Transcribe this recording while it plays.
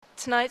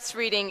Tonight's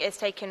reading is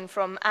taken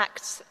from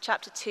Acts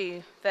chapter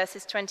 2,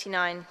 verses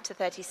 29 to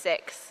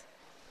 36.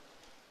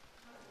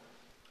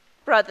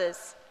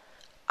 Brothers,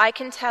 I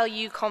can tell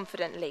you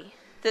confidently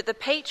that the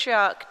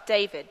patriarch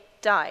David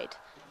died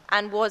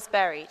and was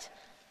buried,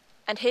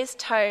 and his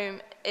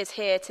tomb is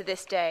here to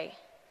this day.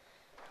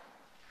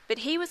 But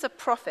he was a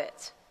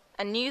prophet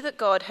and knew that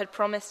God had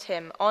promised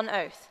him on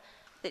oath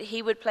that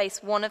he would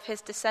place one of his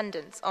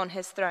descendants on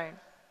his throne.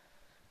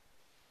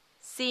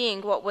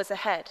 Seeing what was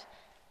ahead,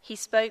 he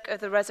spoke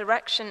of the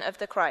resurrection of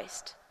the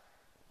Christ,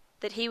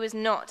 that he was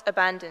not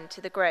abandoned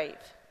to the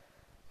grave,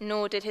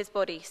 nor did his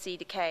body see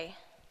decay.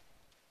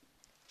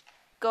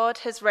 God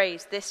has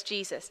raised this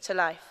Jesus to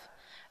life,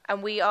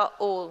 and we are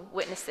all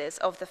witnesses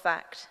of the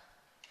fact.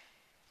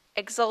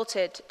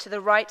 Exalted to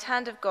the right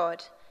hand of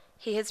God,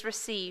 he has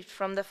received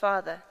from the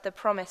Father the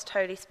promised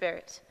Holy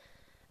Spirit,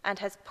 and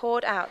has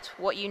poured out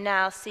what you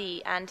now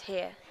see and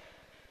hear.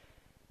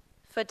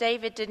 For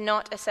David did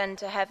not ascend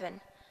to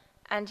heaven,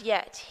 and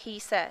yet he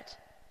said,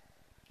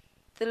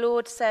 "The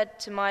Lord said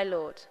to my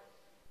Lord,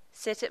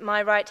 'Sit at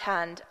my right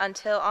hand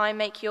until I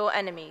make your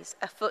enemies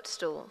a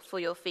footstool for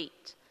your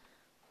feet.'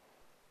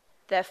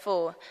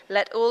 Therefore,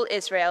 let all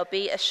Israel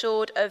be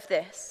assured of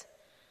this: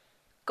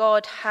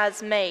 God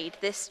has made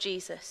this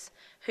Jesus,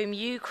 whom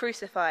you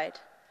crucified,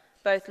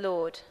 both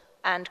Lord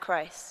and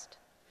Christ."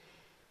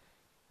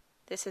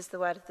 This is the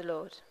word of the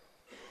Lord.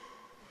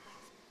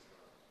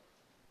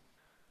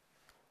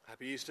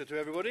 Happy Easter to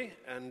everybody,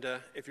 and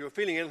if you're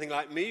feeling anything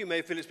like me, you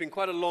may feel it's been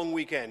quite a long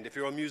weekend. If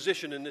you're a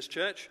musician in this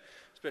church,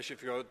 especially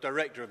if you're a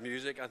director of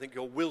music, I think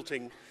you're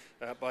wilting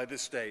by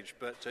this stage,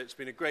 but it's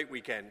been a great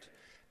weekend,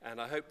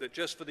 and I hope that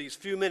just for these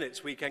few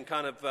minutes we can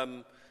kind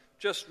of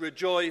just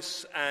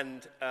rejoice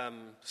and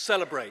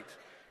celebrate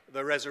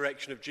the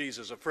resurrection of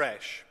Jesus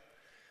afresh.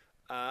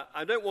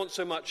 I don't want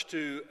so much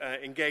to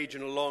engage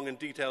in a long and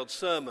detailed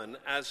sermon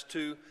as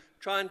to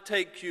try and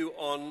take you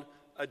on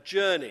a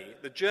journey,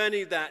 the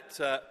journey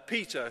that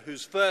Peter,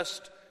 whose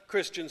first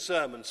Christian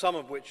sermon, some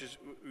of which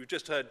we've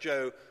just heard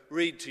Joe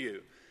read to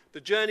you,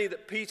 the journey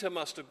that Peter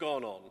must have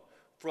gone on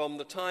from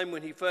the time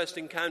when he first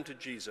encountered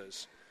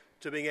Jesus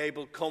to being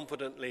able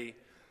confidently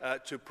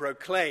to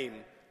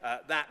proclaim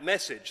that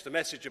message, the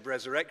message of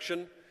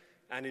resurrection,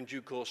 and in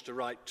due course to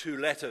write 2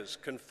 letters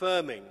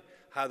confirming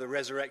how the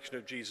resurrection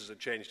of Jesus had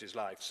changed his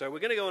life. So we're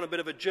going to go on a bit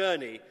of a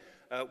journey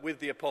with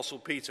the Apostle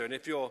Peter, and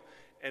if you're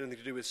anything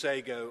to do with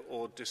Sago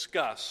or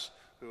Discuss,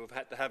 who have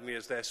had to have me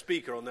as their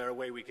speaker on their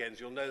away weekends,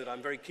 you'll know that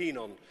I'm very keen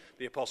on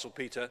the Apostle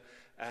Peter,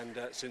 and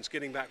since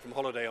getting back from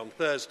holiday on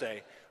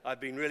Thursday,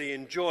 I've been really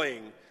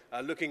enjoying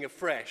looking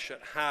afresh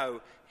at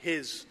how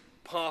his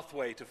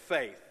pathway to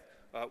faith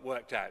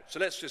worked out. So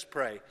let's just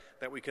pray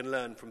that we can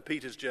learn from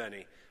Peter's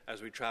journey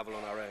as we travel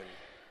on our own.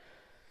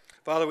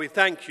 Father, we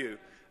thank you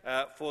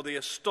for the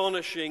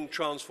astonishing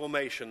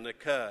transformation that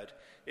occurred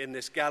in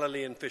this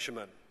Galilean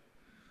fisherman,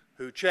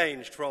 who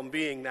changed from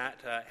being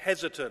that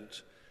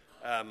hesitant,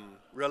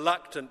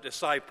 reluctant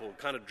disciple,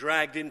 kind of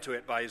dragged into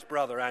it by his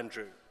brother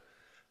Andrew,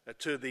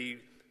 to the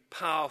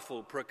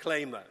powerful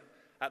proclaimer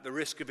at the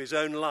risk of his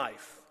own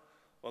life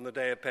on the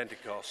day of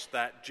Pentecost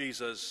that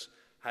Jesus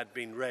had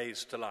been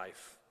raised to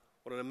life.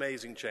 What an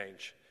amazing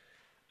change.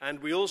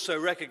 And we also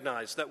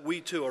recognize that we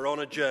too are on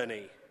a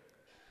journey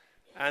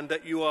and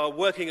that you are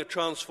working a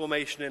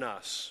transformation in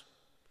us.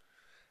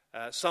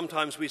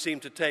 Sometimes we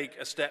seem to take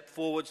a step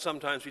forward,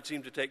 sometimes we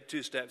seem to take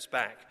 2 steps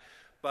back,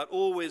 but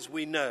always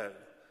we know,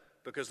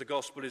 because the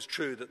gospel is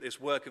true, that this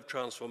work of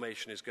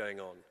transformation is going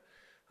on.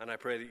 And I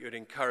pray that you'd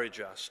encourage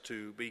us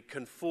to be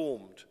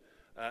conformed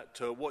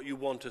to what you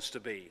want us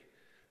to be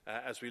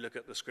as we look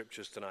at the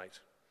scriptures tonight.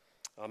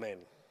 Amen.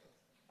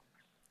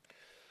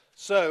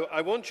 So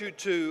I want you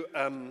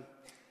to,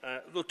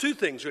 2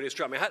 things really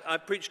struck me.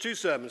 I've preached 2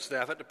 sermons today.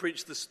 I've had to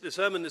preach the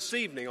sermon this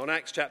evening on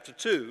Acts chapter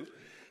 2,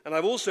 and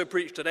I've also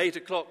preached at 8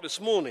 o'clock this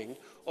morning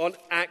on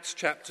Acts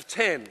chapter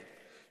 10.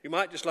 You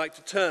might just like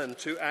to turn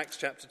to Acts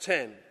chapter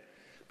 10,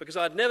 because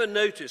I'd never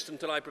noticed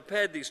until I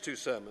prepared these 2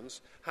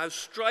 sermons how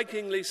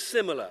strikingly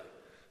similar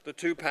the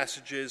 2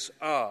 passages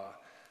are.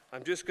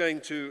 I'm just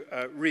going to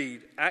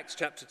read Acts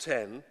chapter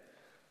 10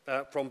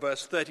 from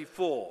verse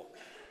 34.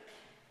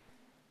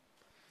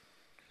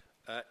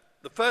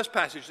 The first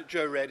passage that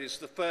Joe read is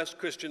the first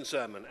Christian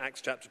sermon,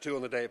 Acts chapter 2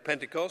 on the day of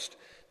Pentecost.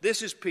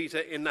 This is Peter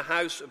in the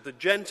house of the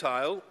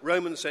Gentile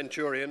Roman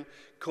centurion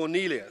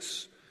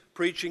Cornelius,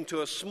 preaching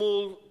to a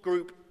small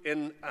group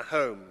in a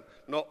home,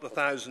 not the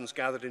thousands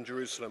gathered in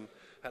Jerusalem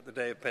at the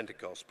day of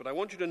Pentecost. But I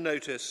want you to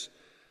notice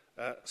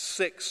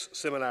 6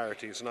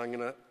 similarities, and I'm going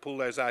to pull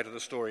those out of the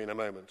story in a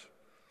moment.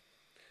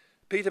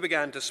 Peter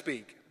began to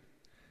speak.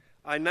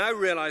 "I now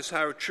realize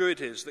how true it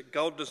is that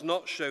God does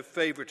not show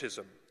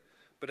favoritism,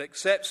 but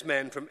accepts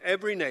men from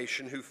every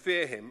nation who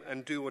fear him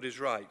and do what is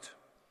right.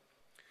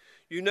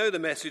 You know the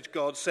message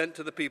God sent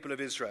to the people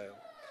of Israel,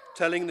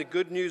 telling the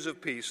good news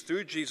of peace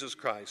through Jesus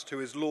Christ,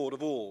 who is Lord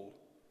of all.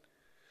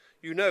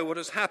 You know what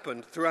has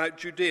happened throughout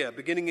Judea,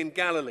 beginning in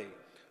Galilee,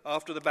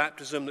 after the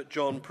baptism that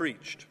John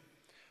preached,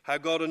 how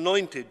God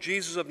anointed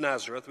Jesus of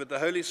Nazareth with the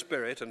Holy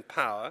Spirit and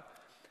power,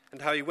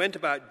 and how he went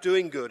about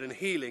doing good and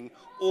healing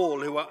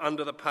all who were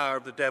under the power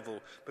of the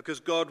devil, because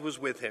God was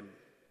with him.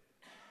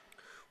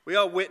 We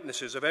are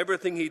witnesses of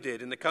everything he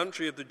did in the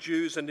country of the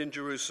Jews and in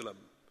Jerusalem.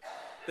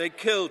 They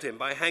killed him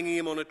by hanging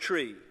him on a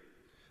tree,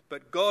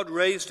 but God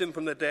raised him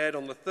from the dead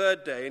on the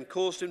third day and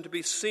caused him to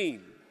be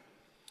seen.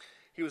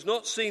 He was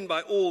not seen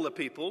by all the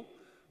people,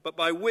 but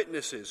by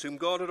witnesses whom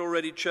God had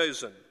already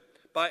chosen,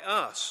 by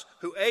us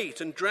who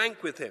ate and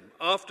drank with him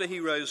after he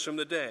rose from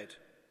the dead.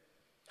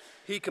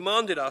 He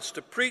commanded us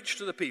to preach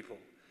to the people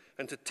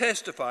and to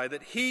testify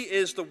that he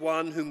is the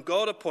one whom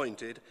God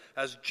appointed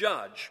as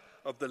judge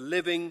of the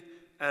living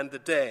and the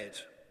dead.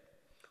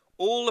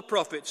 All the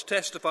prophets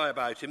testify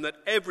about him that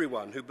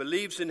everyone who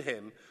believes in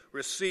him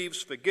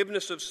receives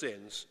forgiveness of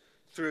sins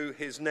through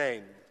his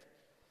name.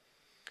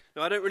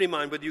 Now, I don't really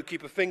mind whether you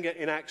keep a finger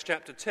in Acts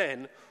chapter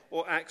 10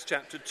 or Acts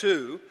chapter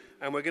 2,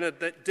 and we're going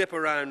to dip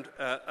around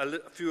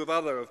a few of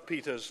other of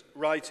Peter's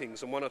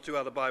writings and one or two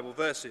other Bible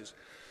verses.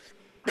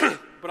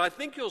 But I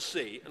think you'll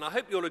see, and I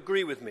hope you'll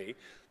agree with me,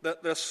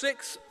 that the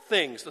six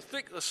things,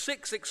 the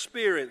six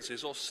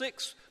experiences or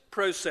six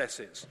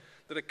processes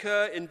that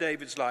occur in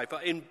David's life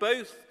are in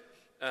both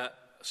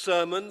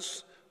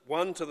sermons,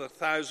 one to the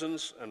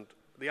thousands and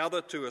the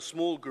other to a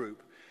small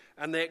group,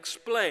 and they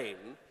explain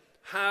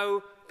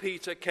how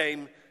Peter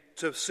came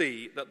to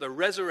see that the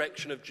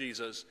resurrection of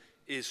Jesus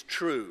is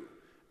true,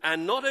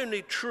 and not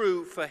only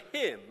true for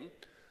him,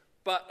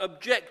 but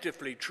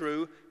objectively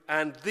true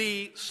and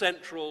the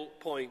central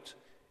point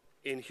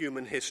in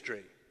human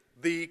history,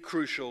 the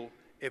crucial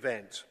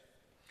event.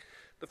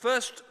 The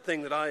first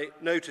thing that I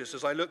noticed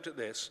as I looked at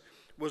this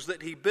was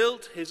that he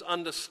built his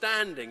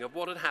understanding of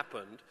what had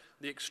happened,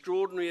 the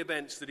extraordinary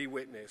events that he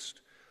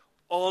witnessed,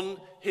 on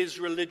his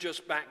religious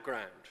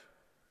background.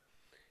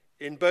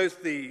 In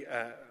both the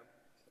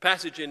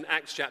passage in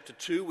Acts chapter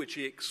 2,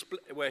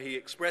 where he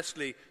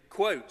expressly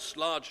quotes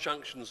large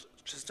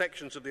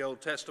sections of the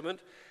Old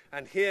Testament,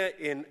 and here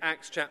in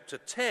Acts chapter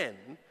 10,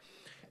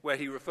 where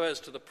he refers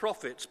to the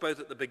prophets both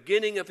at the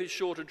beginning of his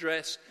short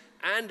address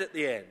and at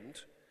the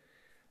end,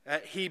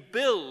 he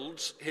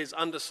builds his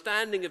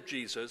understanding of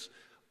Jesus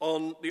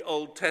on the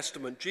Old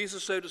Testament.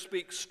 Jesus, so to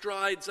speak,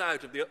 strides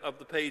out of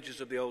the pages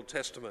of the Old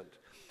Testament.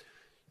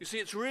 You see,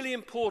 it's really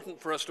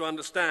important for us to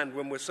understand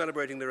when we're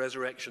celebrating the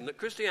resurrection that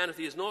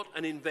Christianity is not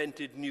an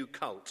invented new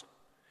cult.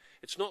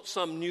 It's not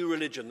some new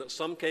religion that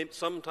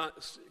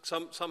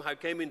somehow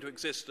came into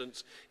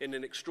existence in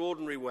an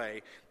extraordinary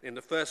way in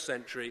the first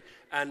century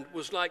and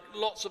was like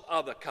lots of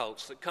other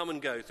cults that come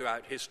and go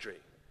throughout history.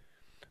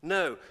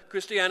 No,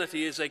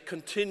 Christianity is a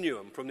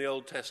continuum from the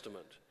Old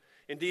Testament.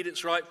 Indeed,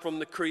 it's right from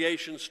the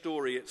creation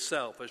story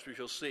itself, as we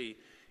shall see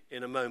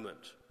in a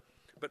moment.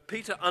 But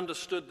Peter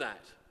understood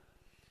that.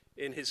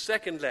 In his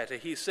second letter,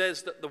 he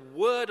says that the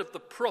word of the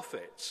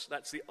prophets,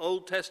 that's the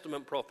Old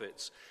Testament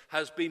prophets,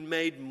 has been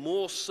made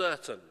more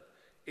certain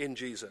in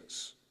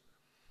Jesus.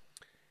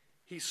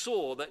 He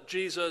saw that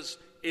Jesus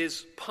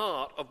is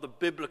part of the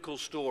biblical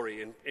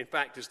story, in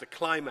fact, is the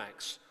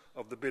climax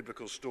of the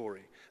biblical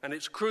story, and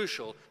it's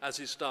crucial as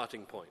his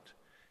starting point.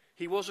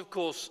 He was, of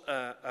course,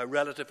 a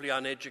relatively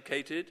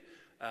uneducated,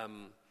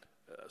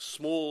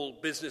 small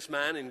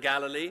businessman in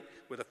Galilee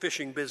with a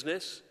fishing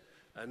business,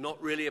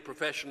 not really a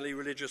professionally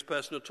religious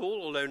person at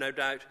all, although no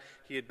doubt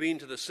he had been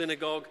to the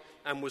synagogue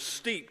and was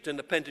steeped in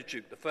the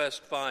Pentateuch, the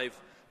first 5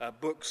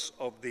 books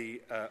of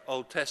the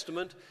Old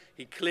Testament.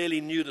 He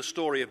clearly knew the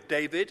story of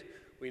David.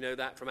 We know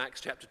that from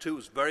Acts chapter 2,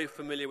 was very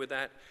familiar with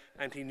that,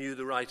 and he knew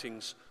the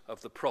writings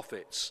of the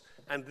prophets.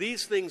 And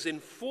these things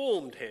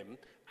informed him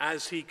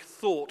as he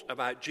thought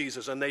about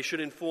Jesus, and they should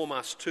inform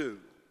us too.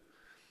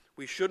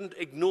 We shouldn't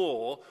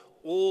ignore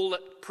all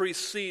that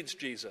precedes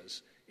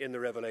Jesus in the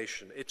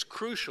Revelation. It's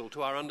crucial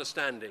to our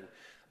understanding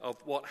of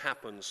what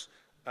happens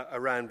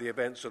around the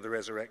events of the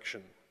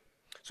resurrection.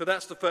 So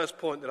that's the first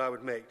point that I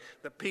would make,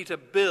 that Peter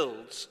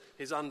builds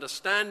his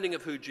understanding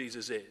of who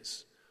Jesus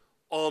is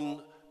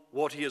on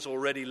what he has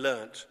already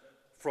learnt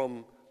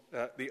from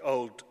the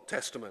Old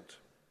Testament.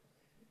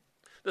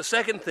 The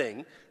second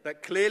thing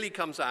that clearly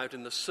comes out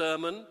in the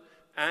sermon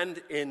and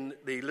in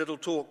the little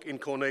talk in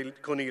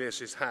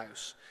Cornelius'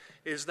 house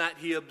is that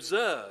he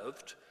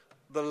observed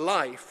the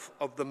life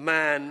of the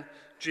man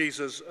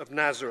Jesus of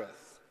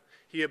Nazareth.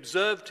 He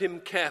observed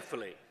him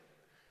carefully,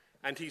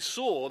 and he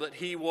saw that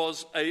he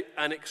was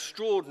an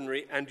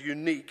extraordinary and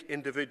unique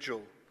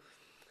individual.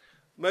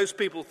 Most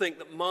people think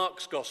that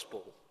Mark's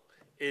gospel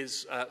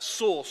is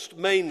sourced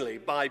mainly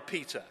by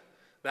Peter,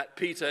 that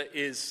Peter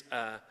is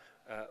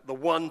the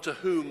one to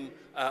whom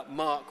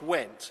Mark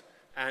went,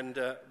 and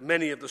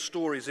many of the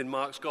stories in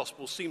Mark's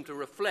gospel seem to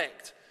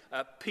reflect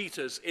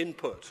Peter's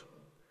input.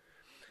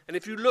 And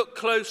if you look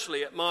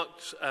closely at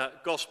Mark's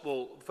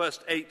gospel, the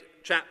first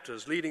 8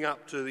 chapters leading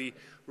up to the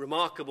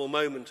remarkable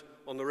moment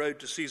on the road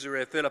to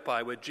Caesarea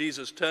Philippi where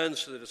Jesus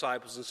turns to the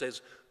disciples and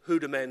says, "Who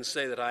do men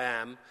say that I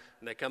am?"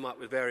 And they come up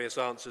with various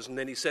answers. And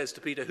then he says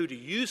to Peter, "Who do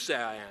you say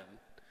I am?"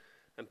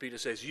 And Peter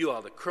says, "You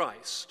are the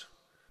Christ,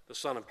 the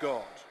Son of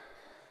God,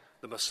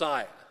 the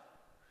Messiah."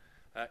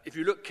 If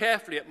you look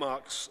carefully at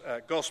Mark's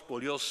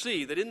gospel, you'll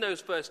see that in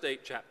those first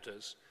 8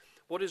 chapters,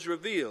 what is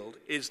revealed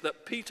is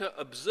that Peter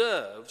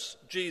observes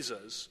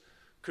Jesus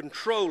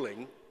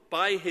controlling,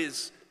 by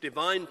his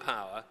divine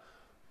power,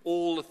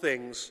 all the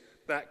things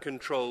that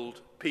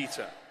controlled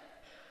Peter.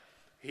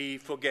 He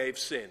forgave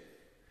sin.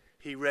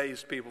 He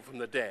raised people from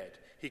the dead.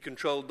 He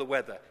controlled the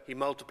weather. He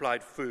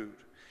multiplied food.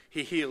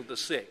 He healed the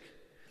sick.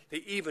 He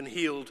even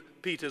healed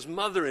Peter's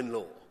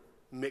mother-in-law.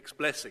 Mixed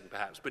blessing,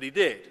 perhaps, but he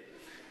did.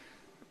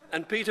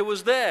 And Peter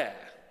was there,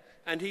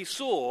 and he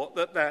saw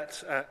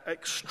that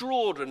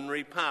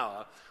extraordinary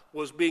power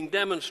was being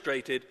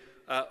demonstrated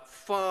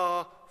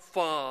far,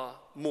 far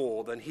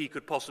more than he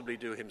could possibly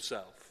do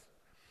himself.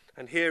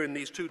 And here in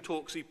these 2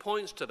 talks, he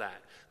points to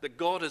that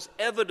God has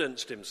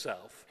evidenced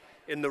himself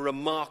in the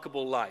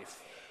remarkable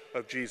life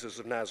of Jesus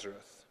of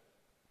Nazareth.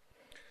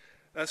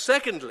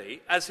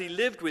 Secondly, as he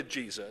lived with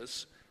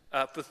Jesus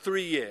for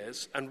 3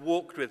 years and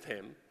walked with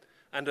him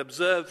and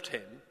observed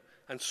him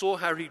and saw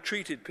how he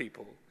treated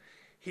people,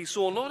 he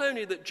saw not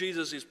only that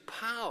Jesus'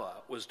 power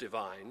was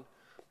divine,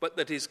 but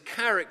that his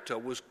character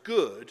was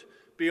good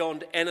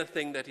beyond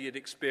anything that he had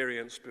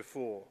experienced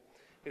before.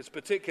 It's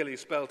particularly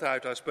spelt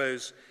out, I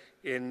suppose,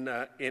 in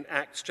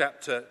Acts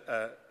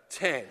chapter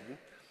 10,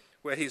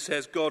 where he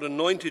says, God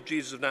anointed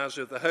Jesus of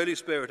Nazareth with the Holy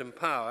Spirit and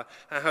power,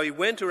 and how he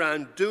went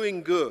around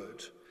doing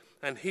good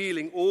and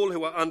healing all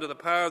who were under the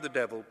power of the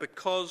devil,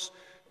 because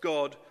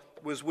God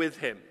was with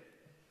him.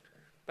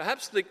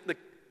 Perhaps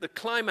the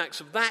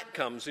climax of that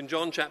comes in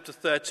John chapter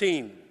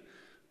 13,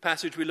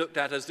 passage we looked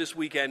at as this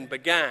weekend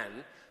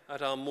began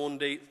at our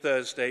Maundy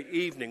Thursday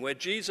evening, where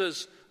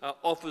Jesus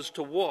offers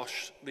to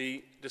wash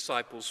the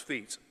disciples'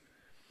 feet.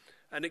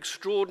 An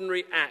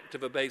extraordinary act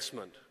of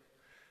abasement.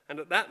 And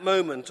at that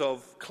moment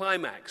of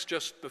climax,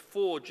 just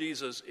before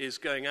Jesus is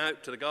going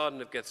out to the Garden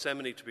of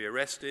Gethsemane to be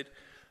arrested,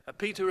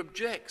 Peter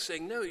objects,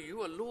 saying, no,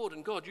 you are Lord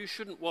and God, you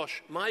shouldn't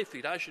wash my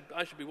feet, I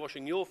should be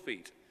washing your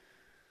feet.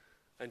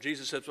 And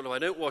Jesus says, well, if I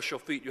don't wash your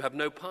feet, you have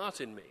no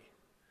part in me.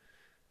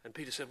 And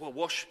Peter said, well,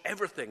 wash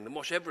everything, then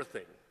wash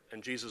everything.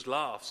 And Jesus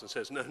laughs and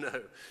says, no,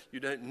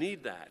 you don't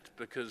need that,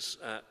 because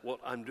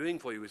what I'm doing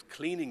for you is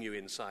cleaning you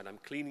inside. I'm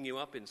cleaning you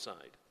up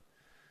inside.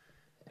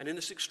 And in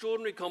this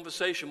extraordinary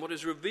conversation, what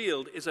is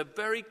revealed is a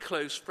very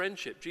close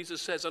friendship.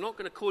 Jesus says, I'm not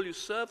going to call you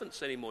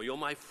servants anymore. You're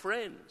my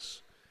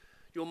friends.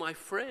 You're my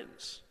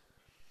friends.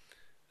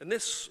 And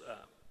this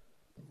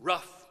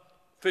rough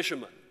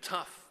fisherman,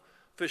 tough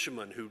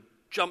fisherman who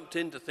jumped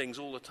into things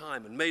all the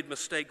time and made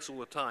mistakes all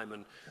the time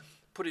and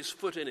put his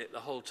foot in it the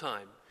whole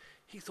time,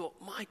 he thought,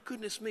 my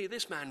goodness me,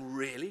 this man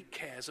really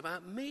cares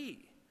about me.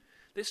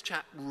 This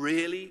chap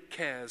really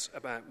cares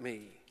about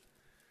me.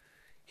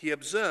 He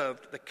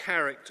observed the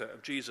character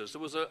of Jesus.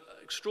 There was an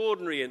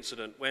extraordinary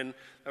incident when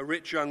a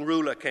rich young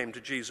ruler came to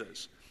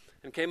Jesus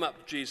and came up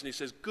to Jesus and he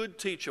says, good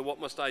teacher,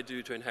 what must I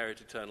do to inherit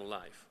eternal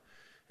life?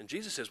 And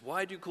Jesus says,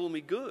 why do you call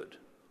me good?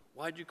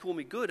 Why do you call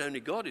me good?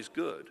 Only God is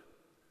good.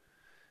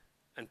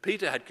 And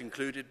Peter had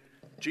concluded,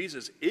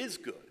 Jesus is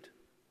good.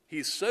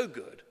 He's so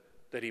good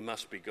that he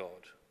must be God.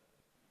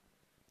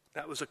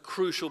 That was a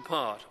crucial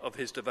part of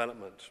his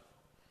development.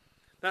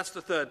 That's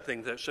the third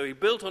thing. So he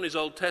built on his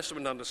Old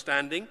Testament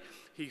understanding.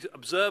 He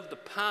observed the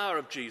power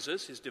of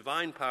Jesus, his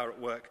divine power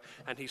at work,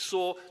 and he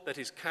saw that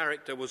his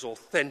character was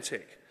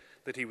authentic,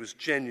 that he was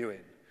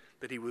genuine,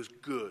 that he was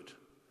good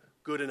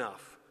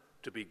enough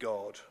to be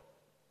God.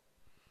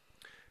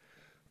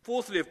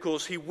 Fourthly, of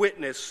course, he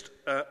witnessed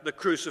the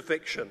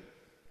crucifixion.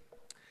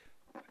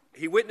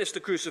 He witnessed the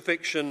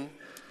crucifixion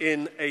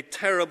in a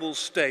terrible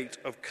state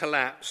of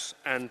collapse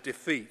and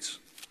defeat.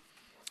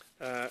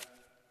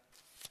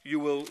 You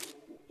will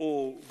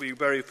all be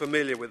very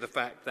familiar with the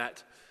fact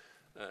that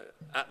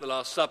at the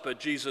Last Supper,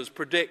 Jesus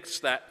predicts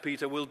that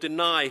Peter will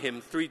deny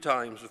him 3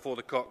 times before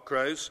the cock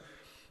crows.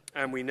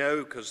 And we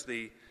know, because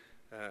the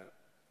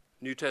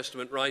New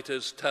Testament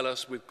writers tell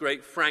us with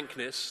great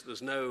frankness,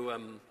 there's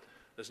no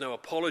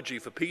apology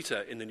for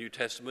Peter in the New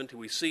Testament.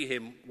 We see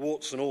him,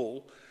 warts and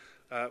all.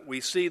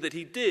 We see that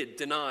he did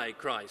deny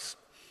Christ,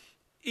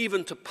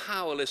 even to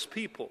powerless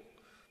people,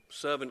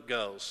 servant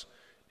girls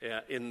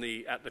at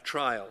the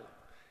trial.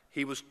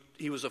 He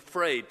was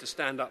afraid to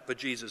stand up for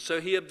Jesus. So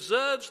he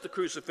observes the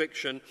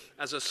crucifixion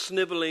as a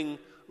sniveling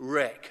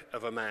wreck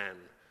of a man,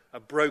 a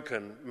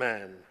broken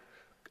man,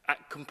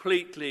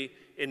 completely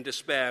in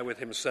despair with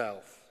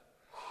himself.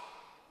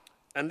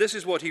 And this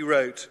is what he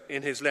wrote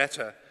in his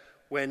letter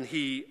when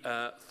he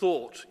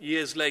thought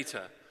years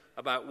later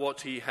about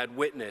what he had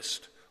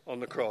witnessed on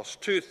the cross.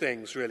 2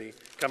 things really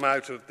come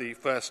out of the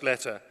first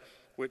letter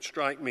which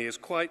strike me as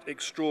quite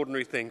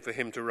extraordinary thing for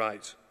him to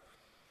write.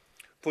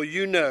 For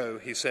you know,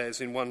 he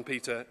says in 1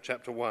 Peter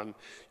chapter 1,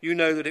 you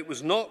know that it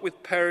was not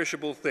with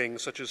perishable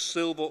things such as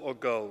silver or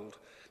gold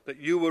that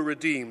you were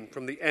redeemed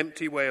from the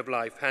empty way of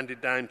life handed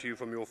down to you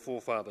from your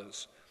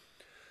forefathers.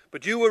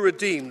 But you were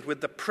redeemed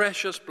with the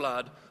precious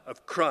blood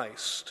of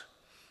Christ,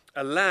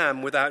 a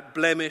lamb without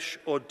blemish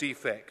or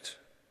defect.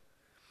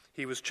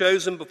 He was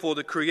chosen before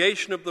the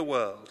creation of the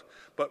world,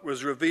 but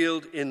was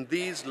revealed in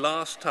these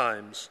last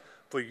times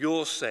for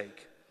your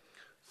sake.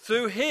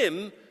 Through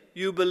him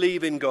you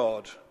believe in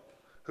God,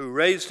 who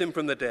raised him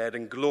from the dead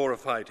and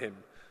glorified him.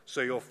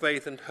 So your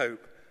faith and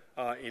hope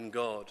are in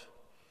God.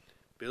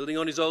 Building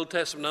on his Old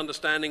Testament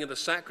understanding of the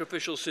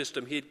sacrificial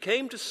system, he had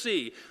came to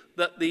see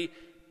that the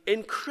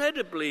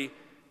incredibly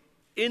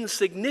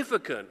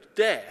insignificant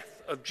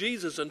death of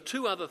Jesus and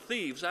two other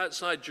thieves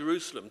outside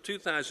Jerusalem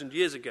 2,000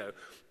 years ago,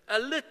 a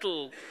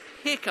little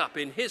hiccup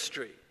in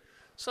history,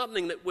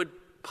 something that would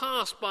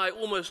pass by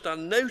almost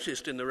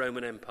unnoticed in the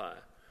Roman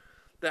Empire,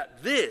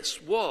 that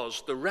this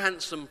was the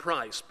ransom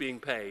price being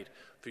paid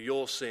for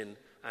your sin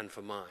and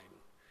for mine.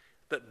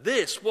 That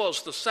this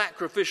was the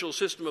sacrificial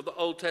system of the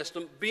Old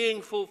Testament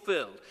being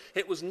fulfilled.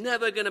 It was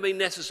never going to be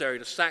necessary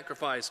to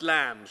sacrifice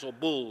lambs or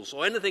bulls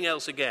or anything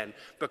else again,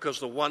 because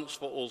the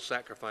once-for-all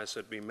sacrifice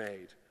had been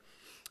made.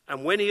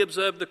 And when he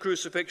observed the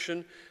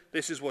crucifixion,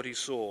 this is what he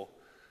saw.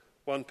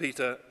 1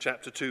 Peter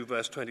chapter 2,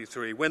 verse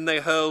 23. When they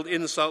hurled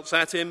insults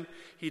at him,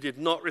 he did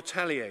not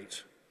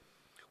retaliate.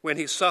 When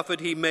he suffered,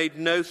 he made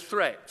no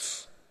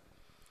threats.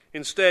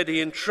 Instead,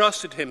 he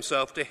entrusted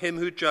himself to him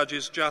who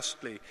judges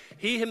justly.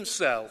 He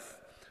himself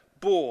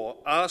bore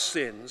our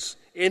sins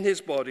in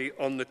his body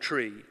on the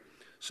tree,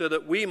 so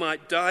that we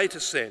might die to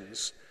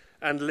sins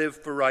and live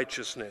for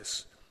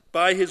righteousness.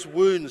 By his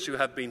wounds you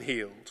have been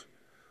healed.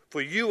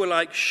 For you were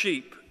like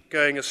sheep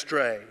going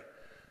astray,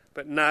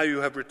 but now you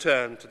have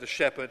returned to the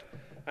shepherd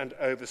and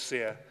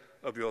overseer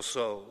of your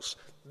souls.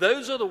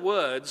 Those are the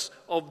words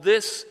of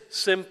this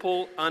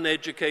simple,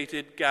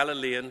 uneducated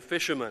Galilean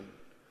fisherman.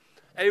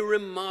 A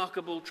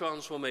remarkable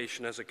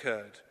transformation has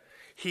occurred.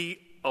 He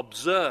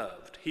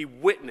observed, he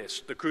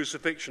witnessed the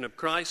crucifixion of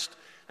Christ,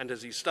 and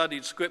as he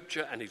studied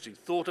Scripture and as he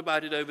thought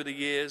about it over the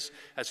years,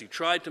 as he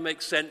tried to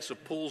make sense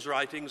of Paul's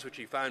writings, which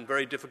he found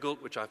very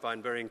difficult, which I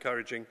find very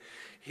encouraging,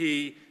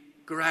 he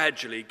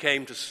gradually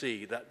came to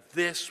see that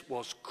this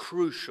was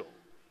crucial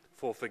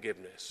for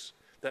forgiveness,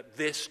 that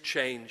this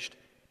changed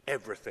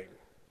everything.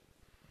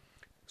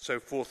 So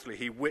fourthly,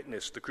 he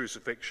witnessed the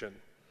crucifixion.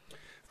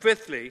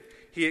 Fifthly,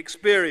 he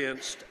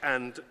experienced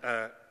and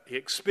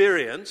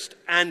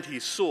he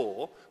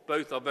saw.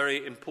 Both are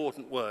very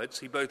important words.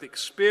 He both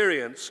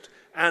experienced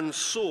and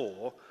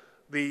saw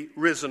the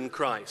risen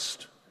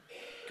Christ.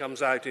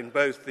 Comes out in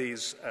both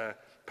these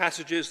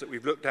passages that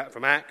we've looked at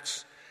from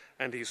Acts,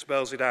 and he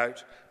spells it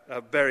out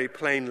very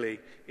plainly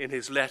in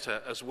his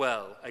letter as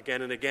well,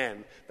 again and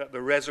again, that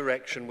the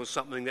resurrection was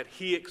something that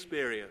he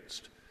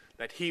experienced,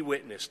 that he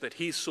witnessed, that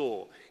he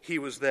saw. He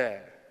was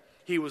there.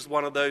 He was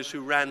one of those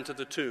who ran to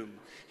the tomb.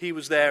 He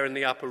was there in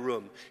the upper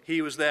room.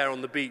 He was there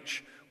on the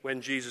beach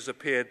when Jesus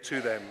appeared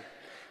to them.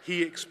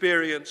 He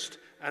experienced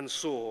and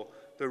saw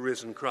the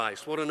risen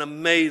Christ. What an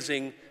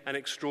amazing and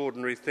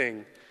extraordinary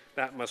thing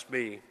that must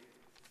be.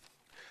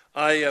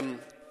 I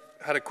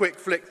had a quick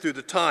flick through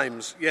the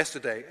Times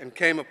yesterday and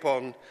came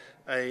upon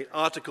an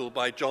article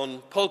by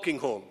John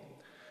Polkinghorne.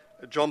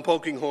 John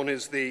Polkinghorne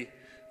is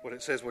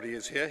what he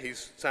is here. He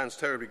sounds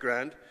terribly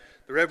grand.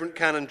 The Reverend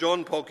Canon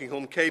John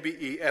Polkinghorne,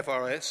 KBE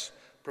FRS,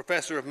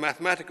 Professor of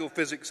Mathematical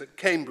Physics at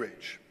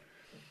Cambridge.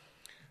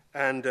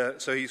 And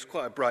so he's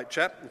quite a bright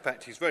chap. In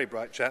fact, he's a very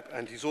bright chap,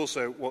 and he's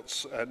also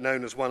what's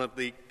known as one of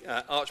the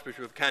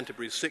Archbishop of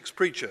Canterbury's 6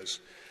 preachers.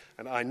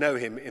 And I know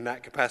him in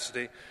that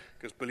capacity,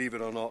 because believe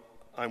it or not,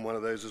 I'm one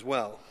of those as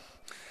well.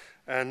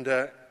 And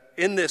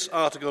in this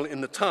article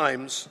in the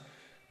Times,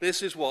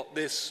 this is what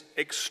this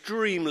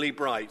extremely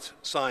bright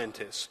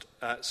scientist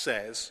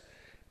says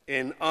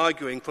in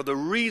arguing for the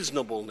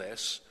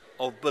reasonableness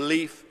of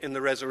belief in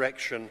the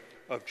resurrection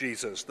of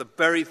Jesus, the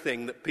very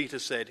thing that Peter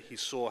said he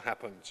saw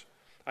happened.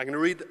 I'm going to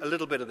read a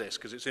little bit of this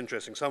because it's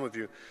interesting. Some of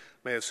you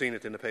may have seen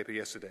it in the paper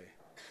yesterday.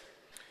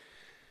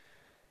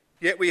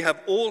 Yet we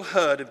have all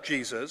heard of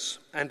Jesus,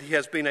 and he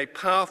has been a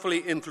powerfully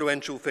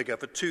influential figure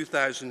for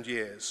 2,000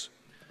 years.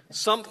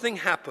 Something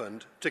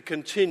happened to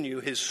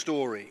continue his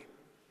story.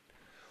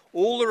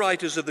 All the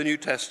writers of the New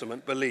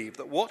Testament believe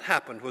that what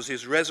happened was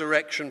his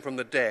resurrection from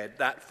the dead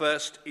that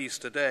first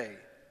Easter day.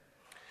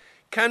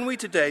 Can we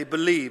today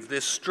believe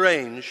this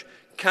strange,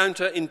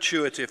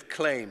 counterintuitive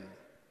claim?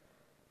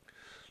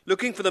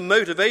 Looking for the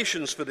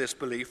motivations for this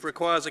belief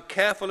requires a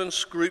careful and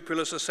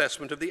scrupulous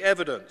assessment of the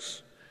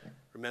evidence.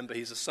 Remember,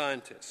 he's a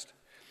scientist.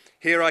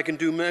 Here I can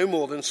do no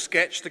more than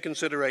sketch the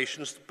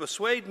considerations that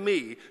persuade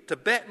me to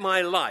bet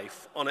my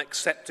life on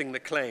accepting the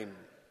claim.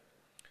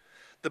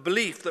 The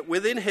belief that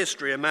within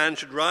history a man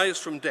should rise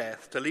from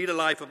death to lead a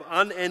life of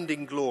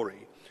unending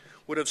glory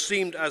would have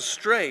seemed as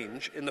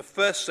strange in the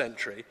first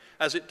century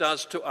as it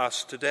does to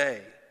us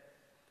today.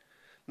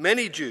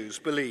 Many Jews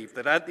believed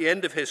that at the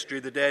end of history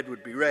the dead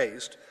would be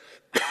raised,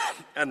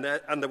 and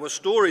there were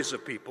stories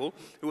of people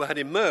who had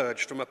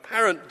emerged from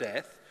apparent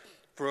death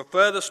for a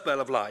further spell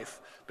of life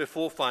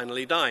before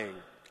finally dying,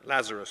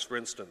 Lazarus, for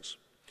instance.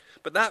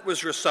 But that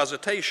was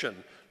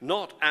resuscitation,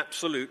 not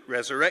absolute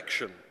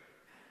resurrection.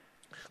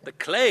 The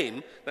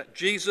claim that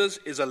Jesus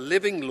is a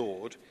living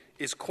Lord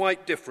is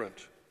quite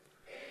different.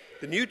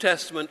 The New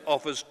Testament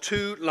offers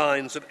 2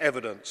 lines of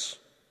evidence.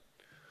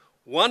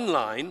 One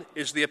line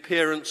is the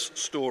appearance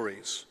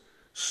stories,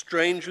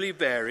 strangely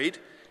varied,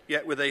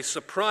 yet with a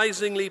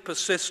surprisingly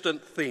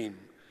persistent theme,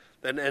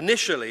 then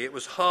initially it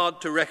was hard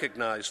to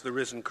recognize the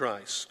risen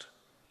Christ.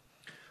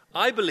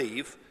 I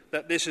believe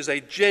that this is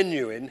a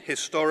genuine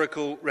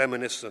historical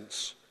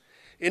reminiscence,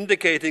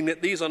 indicating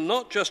that these are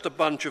not just a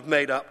bunch of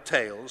made-up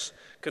tales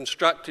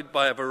constructed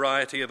by a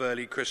variety of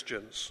early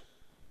Christians.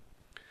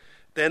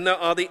 Then there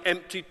are the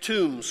empty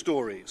tomb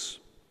stories.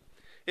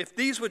 If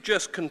these were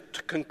just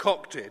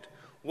concocted,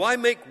 why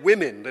make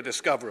women the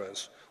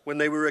discoverers when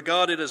they were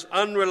regarded as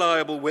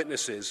unreliable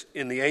witnesses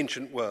in the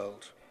ancient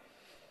world?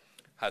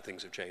 How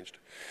things have changed.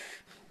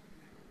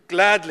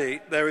 Clearly,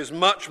 there is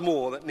much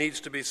more that needs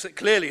to be said,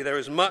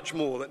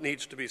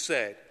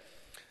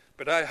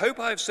 but I hope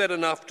I've said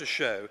enough to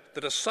show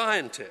that a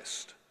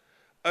scientist,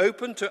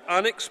 open to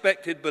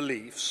unexpected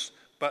beliefs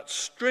but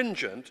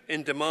stringent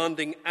in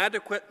demanding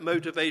adequate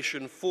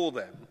motivation for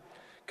them,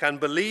 can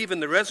believe in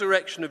the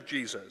resurrection of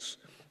Jesus,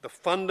 the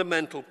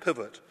fundamental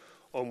pivot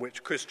on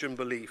which Christian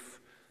belief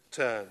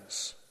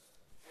turns.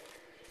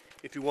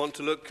 If you want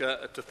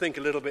to think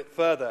a little bit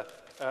further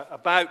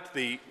about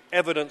the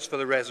evidence for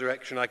the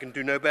resurrection, I can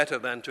do no better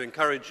than to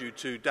encourage you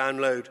to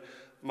download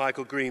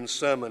Michael Green's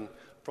sermon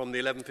from the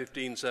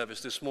 11:15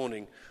 service this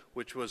morning,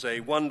 which was a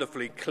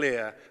wonderfully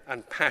clear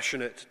and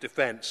passionate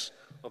defense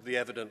of the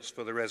evidence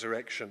for the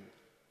resurrection.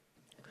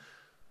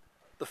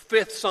 The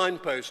fifth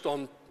signpost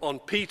on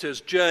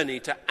Peter's journey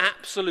to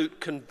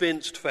absolute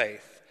convinced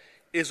faith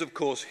is, of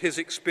course, his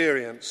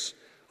experience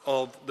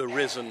of the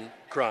risen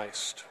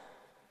Christ.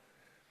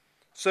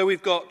 So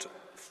we've got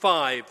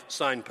 5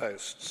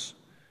 signposts: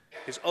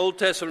 his Old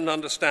Testament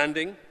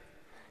understanding,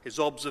 his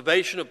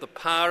observation of the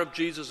power of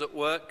Jesus at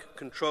work,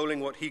 controlling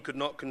what he could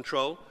not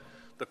control,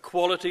 the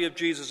quality of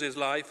Jesus'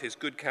 life, his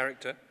good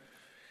character,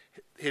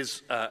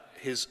 his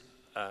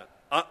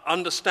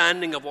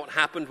understanding of what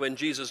happened when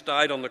Jesus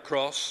died on the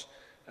cross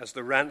as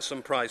the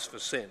ransom price for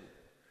sin,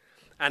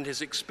 and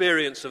his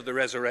experience of the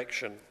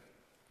resurrection.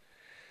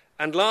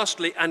 And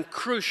lastly, and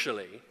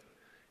crucially,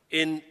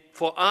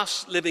 for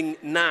us living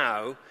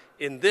now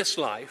in this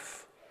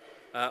life,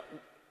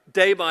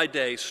 day by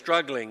day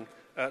struggling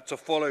to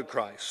follow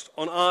Christ,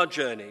 on our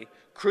journey,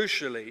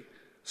 crucially,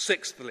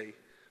 sixthly,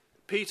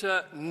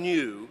 Peter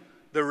knew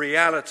the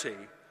reality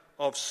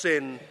of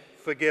sin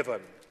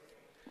forgiven.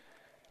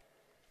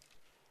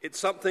 It's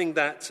something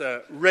that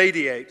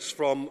radiates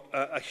from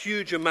a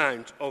huge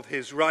amount of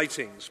his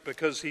writings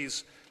because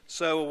he's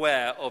so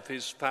aware of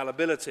his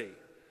fallibility.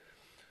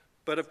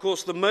 But of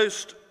course, the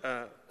most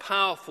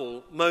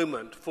powerful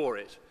moment for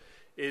it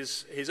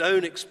is his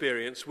own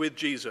experience with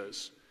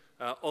Jesus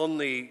on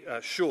the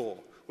shore,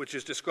 which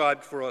is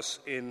described for us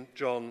in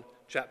John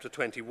chapter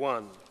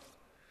 21.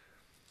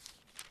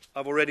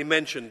 I've already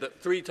mentioned that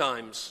 3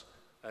 times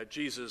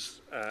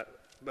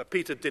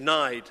Peter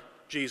denied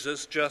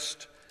Jesus,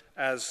 just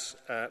as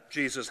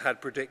Jesus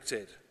had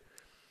predicted.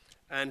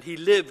 And he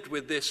lived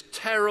with this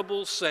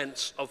terrible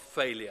sense of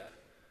failure,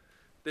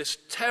 this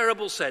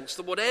terrible sense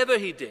that whatever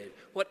he did,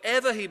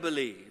 whatever he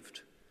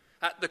believed,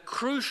 at the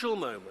crucial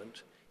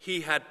moment,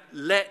 he had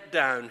let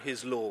down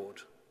his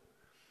Lord.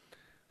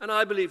 And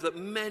I believe that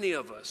many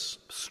of us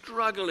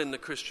struggle in the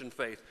Christian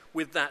faith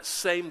with that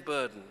same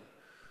burden.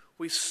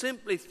 We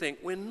simply think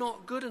we're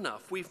not good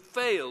enough. We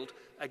failed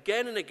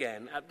again and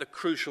again at the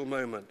crucial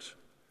moment.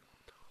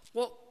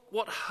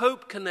 What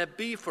hope can there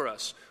be for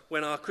us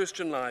when our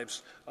Christian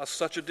lives are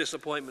such a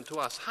disappointment to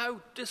us?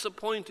 How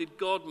disappointed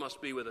God must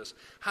be with us.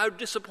 How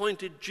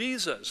disappointed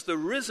Jesus, the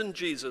risen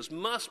Jesus,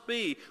 must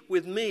be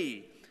with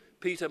me,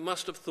 Peter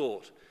must have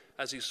thought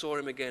as he saw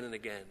him again and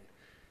again.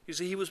 You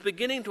see, he was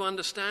beginning to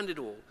understand it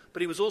all,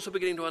 but he was also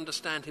beginning to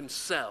understand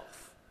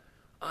himself.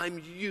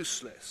 I'm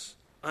useless.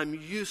 I'm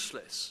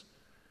useless.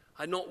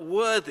 I'm not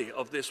worthy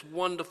of this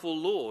wonderful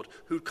Lord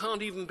who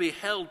can't even be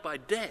held by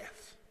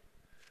death.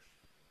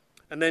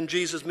 And then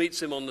Jesus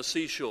meets him on the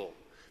seashore,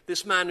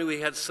 this man who he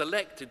had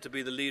selected to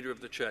be the leader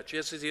of the church.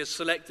 Yes, he has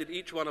selected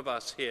each one of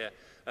us here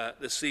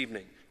this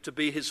evening to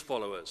be his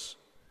followers.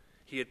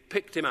 He had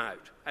picked him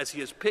out, as he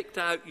has picked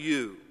out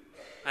you,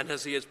 and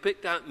as he has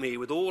picked out me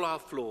with all our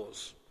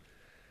flaws.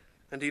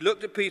 And he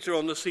looked at Peter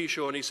on the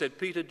seashore and he said,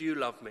 Peter, do you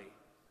love me?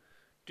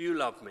 Do you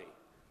love me?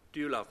 Do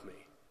you love me?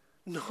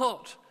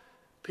 Not,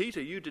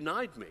 Peter, you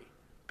denied me.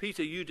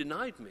 Peter, you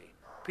denied me.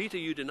 Peter,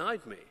 you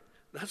denied me.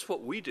 That's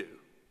what we do.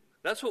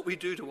 That's what we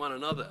do to one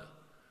another.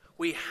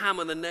 We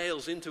hammer the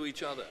nails into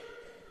each other.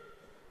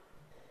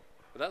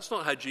 But that's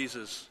not how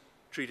Jesus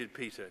treated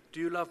Peter. Do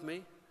you love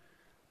me?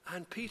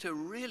 And Peter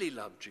really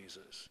loved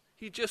Jesus.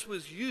 He just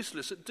was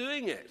useless at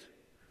doing it.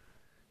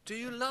 Do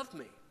you love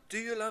me? Do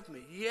you love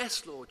me?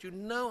 Yes, Lord, you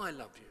know I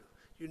love you.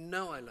 You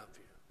know I love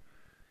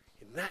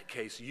you. In that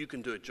case, you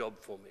can do a job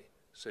for me,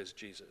 says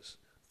Jesus.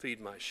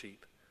 Feed my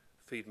sheep,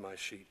 feed my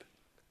sheep,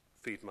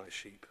 feed my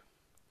sheep.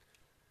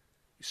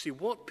 You see,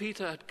 what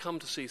Peter had come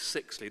to see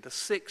sixthly, the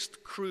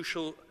sixth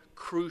crucial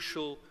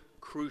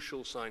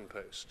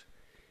signpost,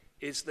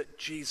 is that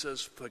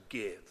Jesus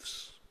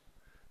forgives.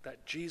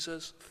 That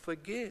Jesus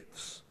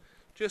forgives.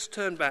 Just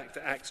turn back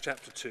to Acts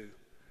chapter 2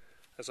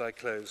 as I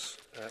close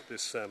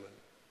this sermon.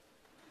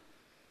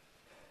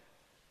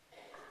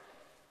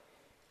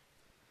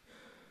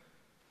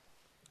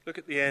 Look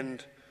at the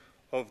end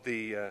of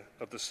the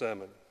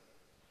sermon.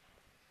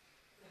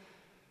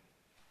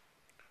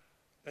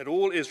 Let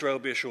all Israel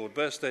be assured,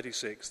 verse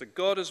 36, that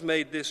God has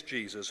made this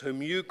Jesus,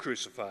 whom you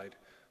crucified,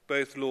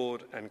 both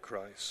Lord and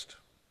Christ.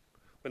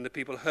 When the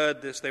people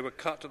heard this, they were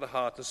cut to the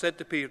heart and said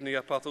to Peter and the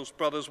apostles,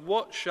 brothers,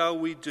 what shall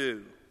we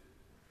do?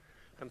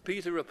 And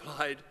Peter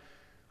replied,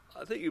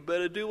 I think you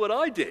better do what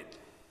I did.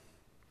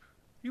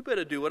 You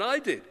better do what I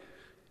did.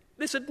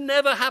 This had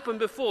never happened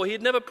before. He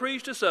had never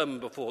preached a sermon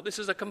before. This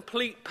is a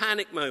complete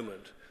panic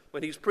moment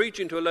when he's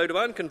preaching to a load of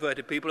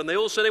unconverted people and they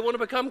all say they want to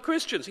become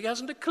Christians. He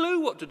hasn't a clue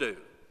what to do.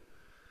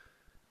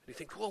 And you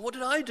think, well, what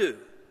did I do?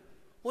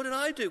 What did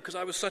I do? Because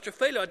I was such a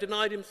failure. I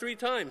denied him 3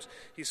 times.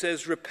 He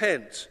says,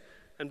 repent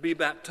and be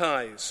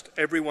baptized,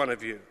 every one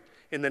of you,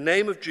 in the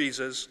name of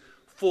Jesus,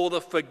 for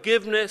the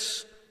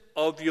forgiveness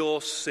of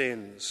your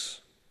sins,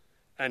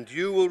 and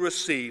you will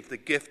receive the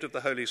gift of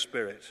the Holy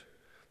Spirit.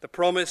 The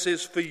promise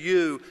is for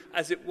you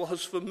as it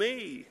was for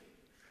me,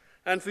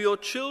 and for your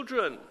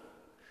children,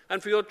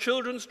 and for your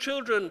children's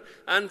children,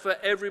 and for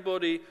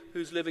everybody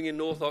who's living in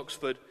North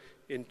Oxford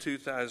in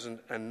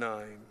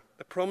 2009.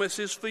 The promise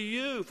is for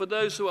you, for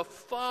those who are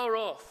far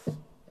off.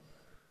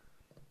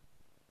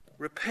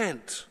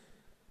 Repent.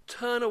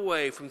 Turn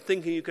away from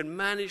thinking you can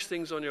manage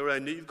things on your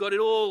own, that you've got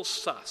it all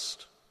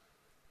sussed.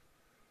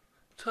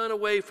 Turn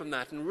away from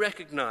that and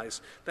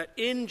recognize that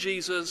in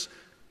Jesus,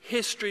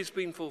 history's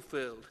been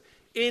fulfilled.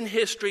 In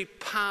history,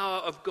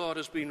 power of God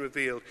has been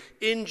revealed.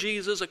 In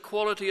Jesus, a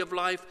quality of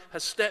life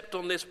has stepped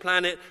on this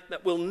planet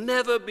that will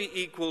never be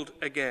equaled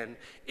again.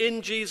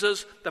 In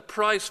Jesus, the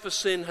price for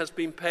sin has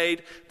been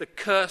paid. The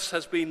curse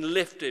has been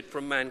lifted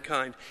from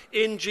mankind.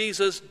 In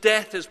Jesus,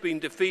 death has been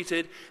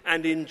defeated.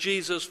 And in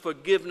Jesus,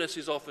 forgiveness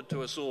is offered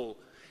to us all.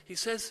 He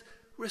says,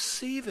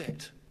 receive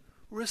it.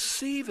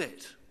 Receive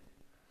it.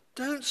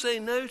 Don't say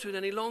no to it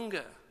any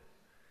longer.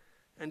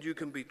 And you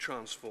can be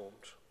transformed.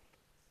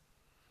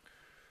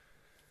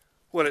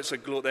 Well,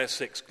 there's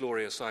 6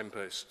 glorious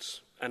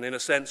signposts. And in a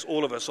sense,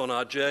 all of us on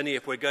our journey,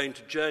 if we're going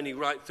to journey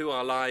right through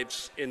our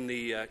lives in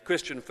the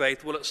Christian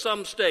faith, will at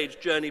some stage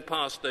journey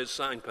past those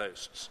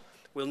signposts.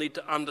 We'll need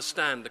to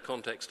understand the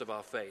context of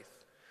our faith.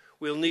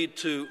 We'll need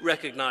to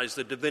recognize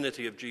the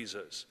divinity of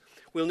Jesus.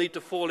 We'll need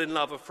to fall in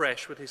love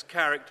afresh with his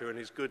character and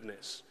his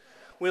goodness.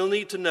 We'll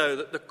need to know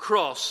that the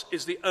cross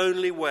is the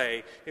only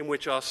way in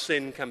which our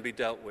sin can be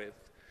dealt with.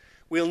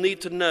 We'll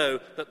need to know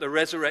that the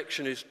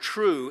resurrection is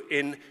true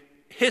in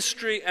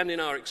history and in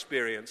our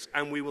experience,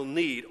 and we will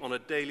need on a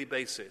daily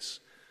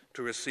basis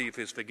to receive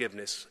his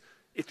forgiveness.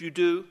 If you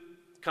do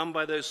come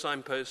by those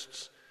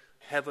signposts,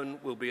 heaven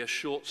will be a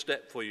short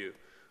step for you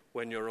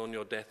when you're on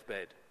your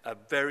deathbed. A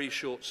very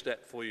short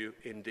step for you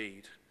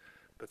indeed,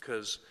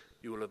 because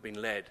you will have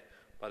been led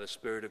by the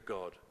Spirit of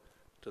God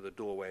to the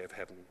doorway of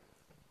heaven.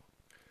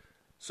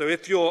 So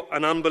if you're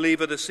an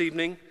unbeliever this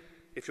evening,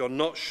 if you're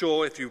not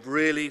sure if you've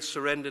really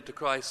surrendered to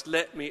Christ,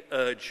 let me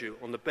urge you,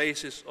 on the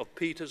basis of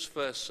Peter's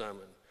first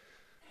sermon,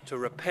 to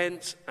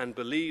repent and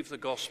believe the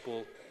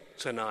gospel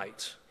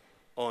tonight,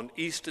 on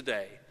Easter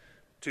Day,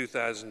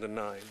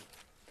 2009.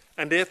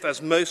 And if,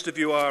 as most of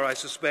you are, I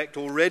suspect,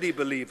 already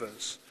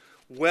believers,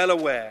 well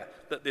aware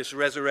that this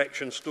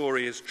resurrection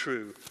story is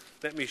true,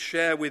 let me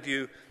share with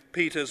you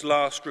Peter's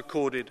last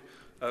recorded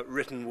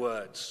written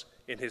words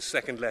in his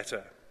second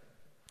letter.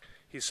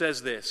 He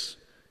says this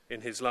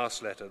in his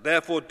last letter,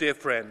 therefore, dear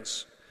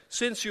friends,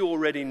 since you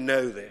already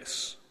know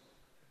this,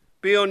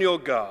 be on your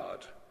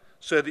guard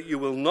so that you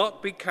will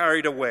not be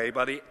carried away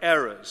by the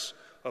errors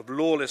of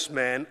lawless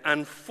men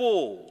and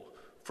fall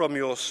from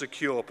your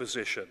secure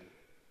position,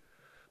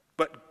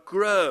 but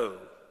grow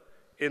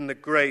in the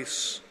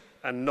grace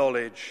and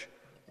knowledge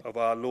of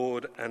our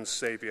Lord and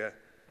Saviour,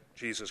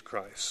 Jesus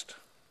Christ.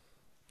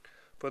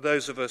 For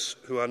those of us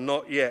who are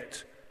not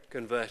yet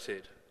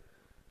converted,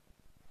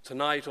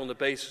 tonight, on the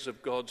basis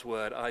of God's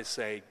word, I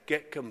say,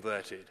 get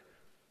converted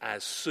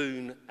as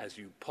soon as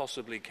you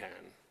possibly can.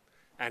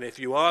 And if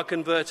you are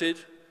converted,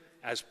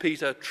 as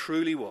Peter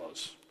truly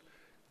was,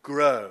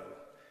 grow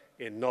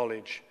in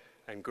knowledge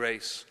and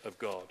grace of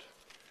God.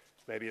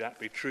 Maybe that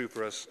be true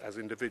for us as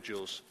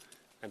individuals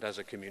and as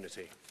a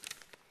community.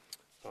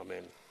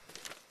 Amen.